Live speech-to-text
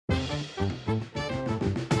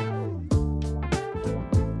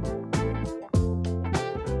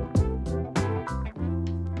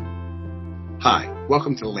Hi,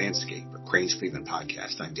 welcome to The Landscape, a Crane's Cleveland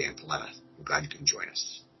podcast. I'm Dan Paletta. I'm glad you can join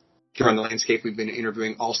us. Here on The Landscape, we've been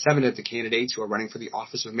interviewing all 7 of the candidates who are running for the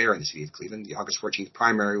office of mayor in the city of Cleveland. The August 14th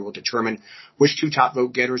primary will determine which 2 top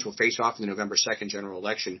vote getters will face off in the November 2nd general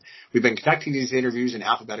election. We've been conducting these interviews in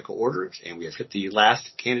alphabetical order, and we have hit the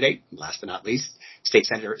last candidate, last but not least, State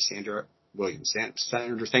Senator Sandra Williams.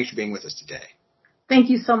 Senator, thanks for being with us today.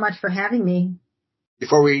 Thank you so much for having me.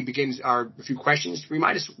 Before we begin a few questions,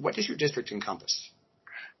 remind us, what does your district encompass?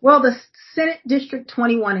 Well, the Senate District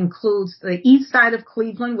 21 includes the east side of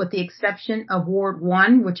Cleveland with the exception of Ward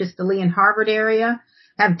 1, which is the Lee and Harvard area,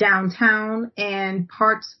 have downtown, and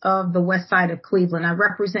parts of the west side of Cleveland. I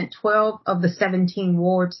represent 12 of the 17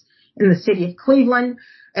 wards in the city of Cleveland,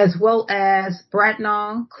 as well as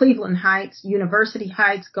Bracknell, Cleveland Heights, University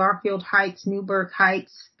Heights, Garfield Heights, Newburgh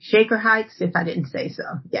Heights, Shaker Heights, if I didn't say so.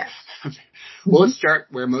 Yes. Well, let's start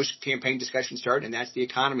where most campaign discussions start, and that's the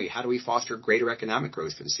economy. How do we foster greater economic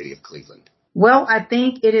growth for the city of Cleveland? Well, I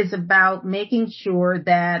think it is about making sure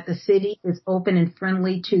that the city is open and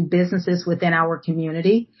friendly to businesses within our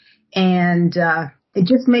community, and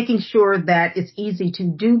just making sure that it's easy to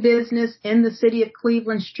do business in the city of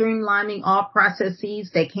Cleveland, streamlining all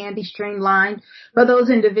processes that can be streamlined. For those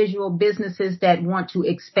individual businesses that want to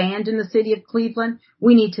expand in the city of Cleveland,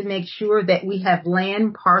 we need to make sure that we have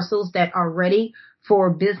land parcels that are ready for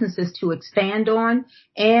businesses to expand on,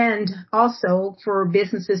 and also for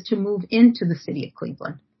businesses to move into the city of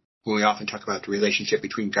Cleveland. When we often talk about the relationship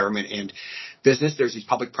between government and business, there's these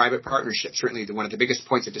public-private partnerships. Certainly, one of the biggest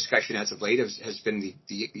points of discussion as of late has been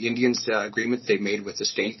the Indians agreement they've made with the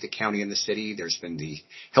state, the county, and the city. There's been the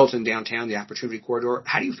Hilton downtown, the Opportunity Corridor.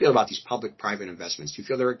 How do you feel about these public-private investments? Do you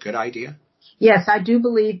feel they're a good idea? Yes, I do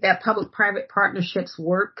believe that public-private partnerships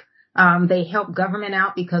work. They help government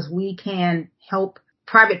out because we can help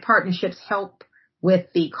private partnerships help with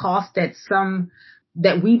the cost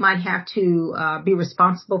that we might have to be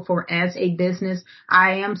responsible for as a business.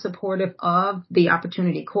 I am supportive of the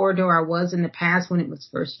Opportunity Corridor. I was in the past when it was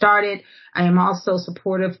first started. I am also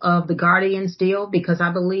supportive of the Guardians deal because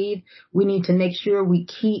I believe we need to make sure we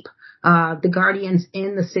keep the Guardians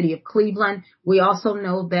in the city of Cleveland. We also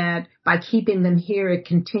know that by keeping them here, it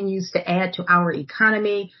continues to add to our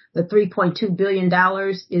economy. The $3.2 billion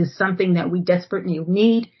is something that we desperately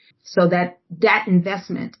need, so that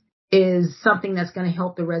investment is something that's going to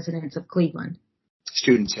help the residents of Cleveland.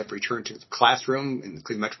 Students have returned to the classroom in the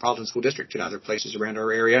Cleveland Metropolitan School District and other places around our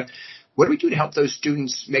area. What do we do to help those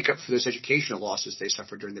students make up for those educational losses they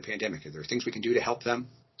suffered during the pandemic? Are there things we can do to help them?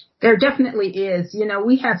 There definitely is. You know,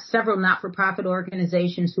 we have several not-for-profit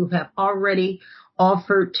organizations who have already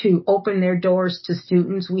offered to open their doors to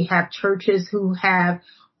students. We have churches who have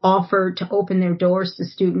offered to open their doors to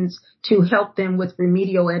students to help them with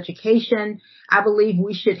remedial education. I believe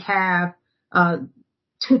we should have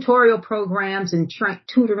tutorial programs and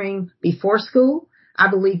tutoring before school. I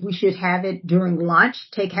believe we should have it during lunch,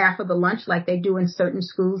 take half of the lunch like they do in certain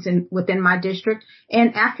schools within my district,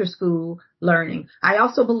 and after school learning. I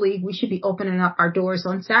also believe we should be opening up our doors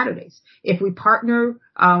on Saturdays. If we partner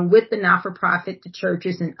with the not-for-profit, the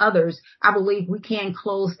churches, and others, I believe we can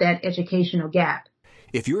close that educational gap.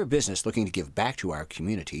 If you're a business looking to give back to our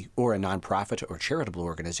community, or a nonprofit or charitable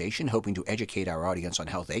organization hoping to educate our audience on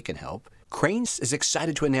how they can help, Cranes is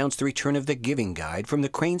excited to announce the return of the Giving Guide from the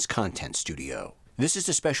Cranes Content Studio. This is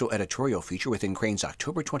a special editorial feature within Crane's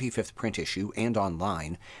October 25th print issue and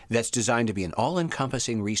online that's designed to be an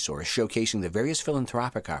all-encompassing resource showcasing the various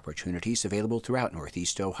philanthropic opportunities available throughout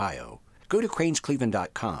Northeast Ohio. Go to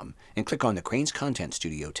cranescleveland.com and click on the Cranes Content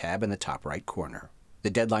Studio tab in the top right corner. The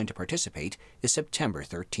deadline to participate is September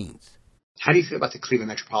 13th. How do you feel about the Cleveland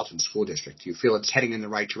Metropolitan School District? Do you feel it's heading in the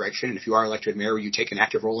right direction? And if you are elected mayor, will you take an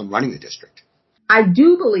active role in running the district? I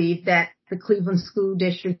do believe that the Cleveland School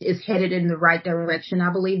District is headed in the right direction.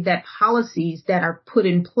 I believe that policies that are put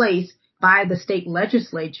in place by the state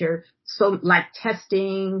legislature, so like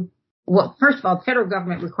testing, well, first of all, the federal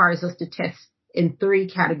government requires us to test in 3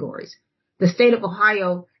 categories. The state of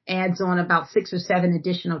Ohio adds on about 6 or 7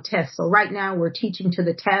 additional tests. So right now we're teaching to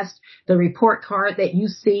the test. The report card that you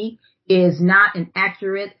see is not an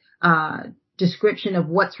accurate description of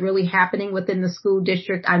what's really happening within the school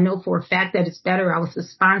district. I know for a fact that it's better. I was the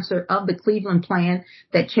sponsor of the Cleveland plan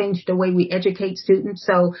that changed the way we educate students.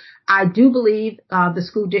 So I do believe the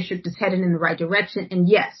school district is headed in the right direction. And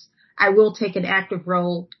yes, I will take an active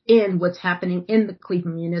role in what's happening in the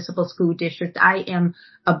Cleveland Municipal School District. I am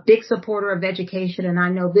a big supporter of education, and I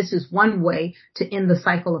know this is one way to end the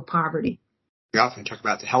cycle of poverty. We often talk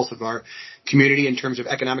about the health of our community in terms of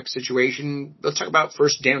economic situation. Let's talk about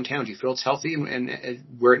first downtown. Do you feel it's healthy and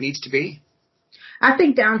where it needs to be? I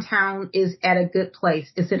think downtown is at a good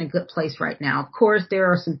place. It's in a good place right now. Of course,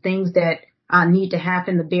 there are some things that need to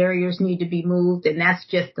happen. The barriers need to be moved, and that's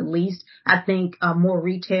just the least. I think more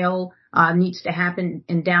retail needs to happen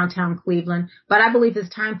in downtown Cleveland. But I believe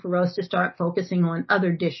it's time for us to start focusing on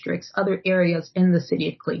other districts, other areas in the city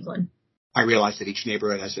of Cleveland. I realize that each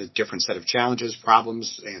neighborhood has a different set of challenges,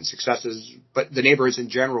 problems, and successes, but the neighborhoods in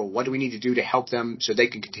general, what do we need to do to help them so they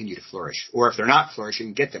can continue to flourish? Or if they're not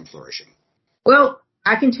flourishing, get them flourishing? Well,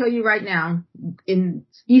 I can tell you right now, in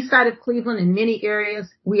east side of Cleveland, in many areas,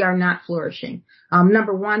 we are not flourishing.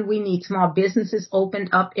 Number one, we need small businesses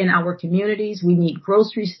opened up in our communities. We need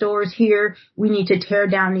grocery stores here. We need to tear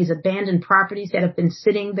down these abandoned properties that have been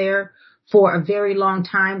sitting there for a very long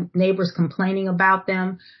time, neighbors complaining about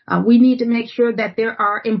them. We need to make sure that there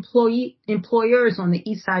are employers on the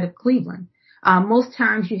east side of Cleveland. Most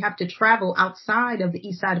times you have to travel outside of the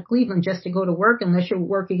east side of Cleveland just to go to work unless you're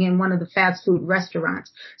working in one of the fast food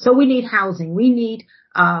restaurants. So we need housing. We need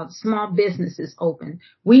small businesses open.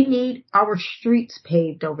 We need our streets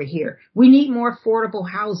paved over here. We need more affordable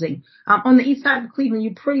housing. On the east side of Cleveland,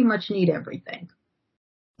 you pretty much need everything.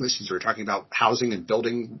 Since we're talking about housing and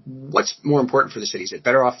building, what's more important for the city? Is it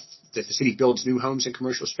better off that the city builds new homes and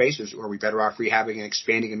commercial spaces, or are we better off rehabbing and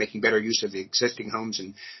expanding and making better use of the existing homes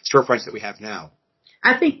and storefronts that we have now?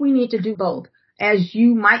 I think we need to do both. As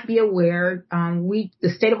you might be aware, the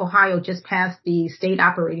state of Ohio just passed the state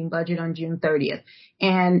operating budget on June 30th.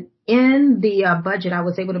 And in the budget, I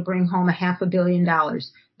was able to bring home $500 million.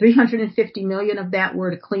 $350 million of that were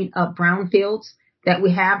to clean up brownfields that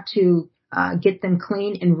we have to get them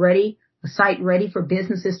clean and ready, a site ready for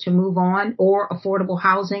businesses to move on, or affordable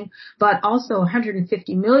housing. But also $150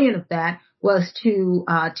 million of that was to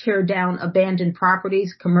tear down abandoned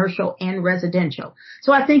properties, commercial and residential.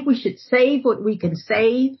 So I think we should save what we can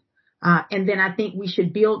save, and then I think we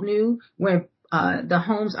should build new where the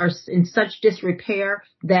homes are in such disrepair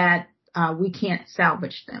that we can't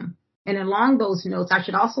salvage them. And along those notes, I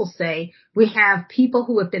should also say we have people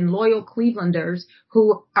who have been loyal Clevelanders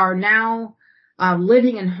who are now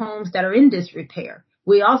living in homes that are in disrepair.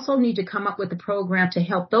 We also need to come up with a program to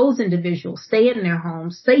help those individuals stay in their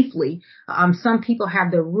homes safely. Some people have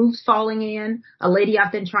their roofs falling in. A lady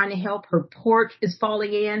I've been trying to help, her porch is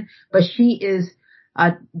falling in, but she is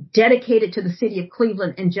dedicated to the city of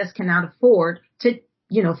Cleveland and just cannot afford to,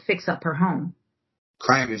 fix up her home.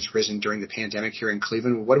 Crime has risen during the pandemic here in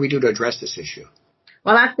Cleveland. What do we do to address this issue?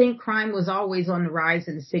 Well, I think crime was always on the rise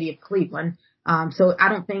in the city of Cleveland. So I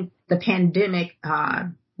don't think the pandemic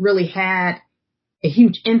really had a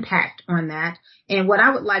huge impact on that. And what I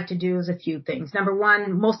would like to do is a few things. Number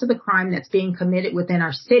one, most of the crime that's being committed within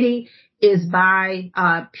our city is by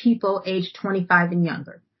people aged 25 and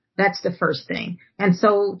younger. That's the first thing. And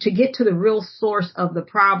so to get to the real source of the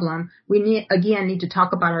problem, we need to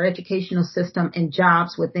talk about our educational system and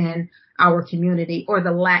jobs within our community, or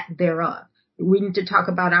the lack thereof. We need to talk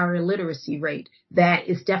about our illiteracy rate. That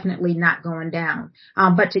is definitely not going down.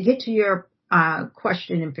 But to get to your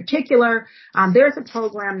question in particular, there's a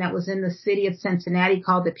program that was in the city of Cincinnati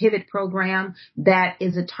called the Pivot Program that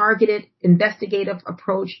is a targeted investigative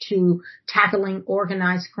approach to tackling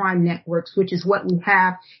organized crime networks, which is what we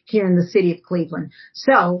have here in the city of Cleveland.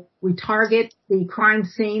 So we target the crime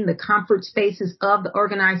scene, the comfort spaces of the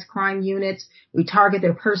organized crime units. We target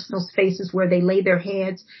their personal spaces where they lay their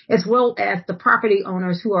heads, as well as the property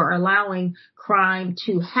owners who are allowing crime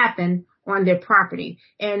to happen on their property.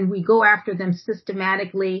 And we go after them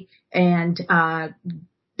systematically and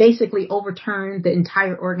basically overturn the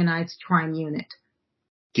entire organized crime unit.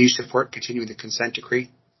 Do you support continuing the consent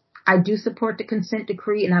decree? I do support the consent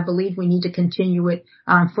decree, and I believe we need to continue it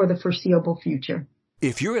for the foreseeable future.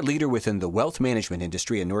 If you're a leader within the wealth management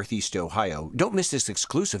industry in Northeast Ohio, don't miss this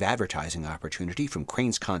exclusive advertising opportunity from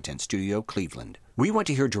Crane's Content Studio, Cleveland. We want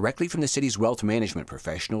to hear directly from the city's wealth management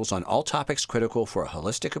professionals on all topics critical for a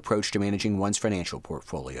holistic approach to managing one's financial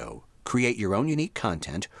portfolio. Create your own unique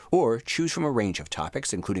content or choose from a range of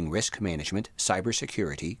topics including risk management,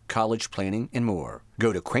 cybersecurity, college planning, and more.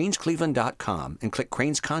 Go to cranescleveland.com and click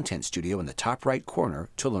Crane's Content Studio in the top right corner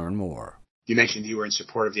to learn more. You mentioned you were in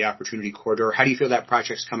support of the Opportunity Corridor. How do you feel that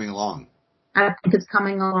project's coming along? I think it's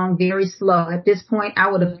coming along very slow. At this point,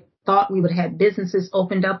 I would have thought we would have businesses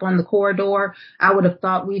opened up on the corridor. I would have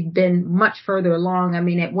thought we'd been much further along. I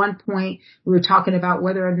mean, at one point, we were talking about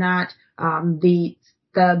whether or not the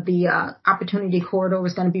Opportunity Corridor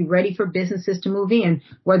was going to be ready for businesses to move in,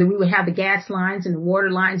 whether we would have the gas lines and the water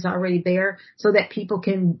lines already there so that people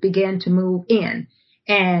can begin to move in.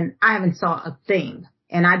 And I haven't saw a thing.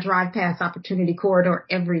 And I drive past Opportunity Corridor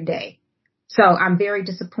every day. So I'm very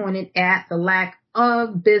disappointed at the lack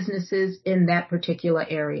of businesses in that particular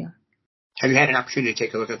area. Have you had an opportunity to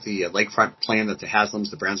take a look at the lakefront plan that the Haslams,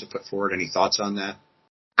 the Browns have put forward? Any thoughts on that?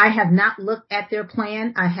 I have not looked at their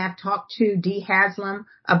plan. I have talked to Dee Haslam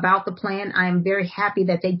about the plan. I am very happy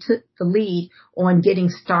that they took the lead on getting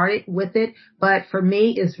started with it. But for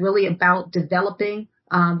me, it's really about developing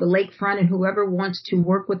the lakefront, and whoever wants to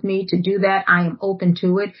work with me to do that, I am open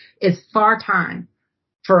to it. It's far time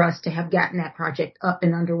for us to have gotten that project up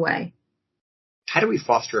and underway. How do we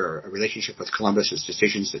foster a relationship with Columbus's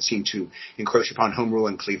decisions that seem to encroach upon home rule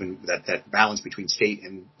in Cleveland, that balance between state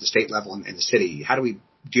and the state level and the city? How do we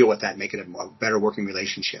deal with that and make it a better working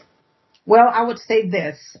relationship? Well, I would say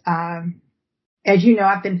this. As you know,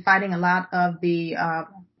 I've been fighting a lot of the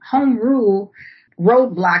home rule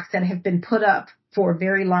roadblocks that have been put up for a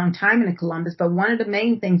very long time in Columbus. But one of the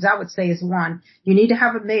main things I would say is, one, you need to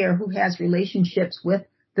have a mayor who has relationships with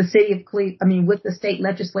the city of Cleveland, with the state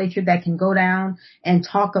legislature, that can go down and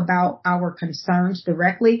talk about our concerns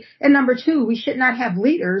directly. And number two, we should not have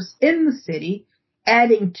leaders in the city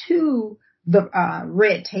adding to the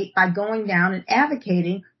red tape by going down and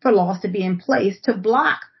advocating for laws to be in place to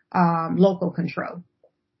block local control.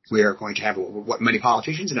 We are going to have what many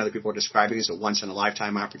politicians and other people are describing as a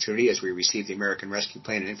once-in-a-lifetime opportunity as we receive the American Rescue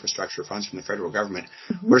Plan and infrastructure funds from the federal government.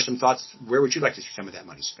 Mm-hmm. What are some thoughts? Where would you like to see some of that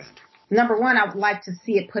money spent? Number one, I would like to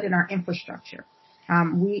see it put in our infrastructure.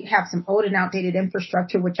 We have some old and outdated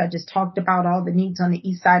infrastructure, which I just talked about, all the needs on the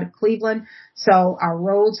east side of Cleveland. So our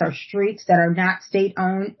roads, our streets that are not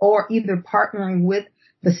state-owned, or either partnering with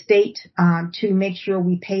the state to make sure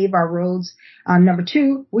we pave our roads. Number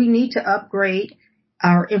two, we need to upgrade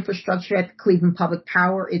our infrastructure at the Cleveland Public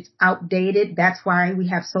Power. It's outdated. That's why we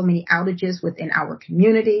have so many outages within our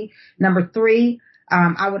community. Number three,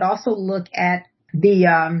 I would also look at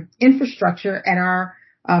the infrastructure at our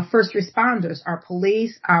first responders, our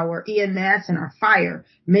police, our EMS, and our fire.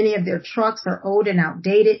 Many of their trucks are old and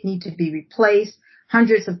outdated, need to be replaced,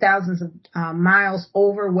 hundreds of thousands of miles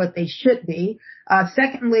over what they should be.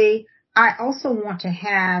 Secondly, I also want to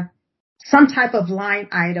have some type of line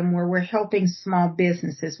item where we're helping small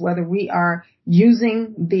businesses, whether we are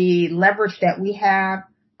using the leverage that we have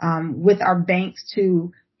with our banks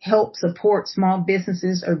to help support small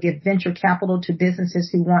businesses or give venture capital to businesses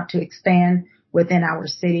who want to expand within our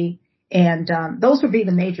city. And those would be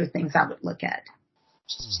the major things I would look at.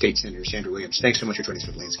 State Senator Sandra Williams, thanks so much for joining us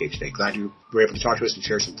for the Landscape today. Glad you were able to talk to us and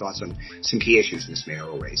share some thoughts on some key issues in this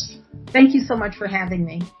mayoral race. Thank you so much for having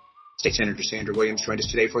me. State Senator Sandra Williams joined us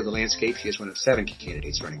today for The Landscape. She is one of 7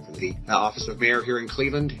 candidates running for the office of mayor here in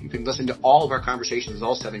Cleveland. You can listen to all of our conversations with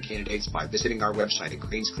all 7 candidates by visiting our website at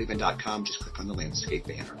cranescleveland.com. Just click on the Landscape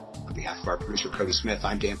banner. On behalf of our producer, Cody Smith,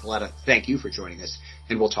 I'm Dan Paletta. Thank you for joining us,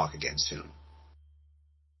 and we'll talk again soon.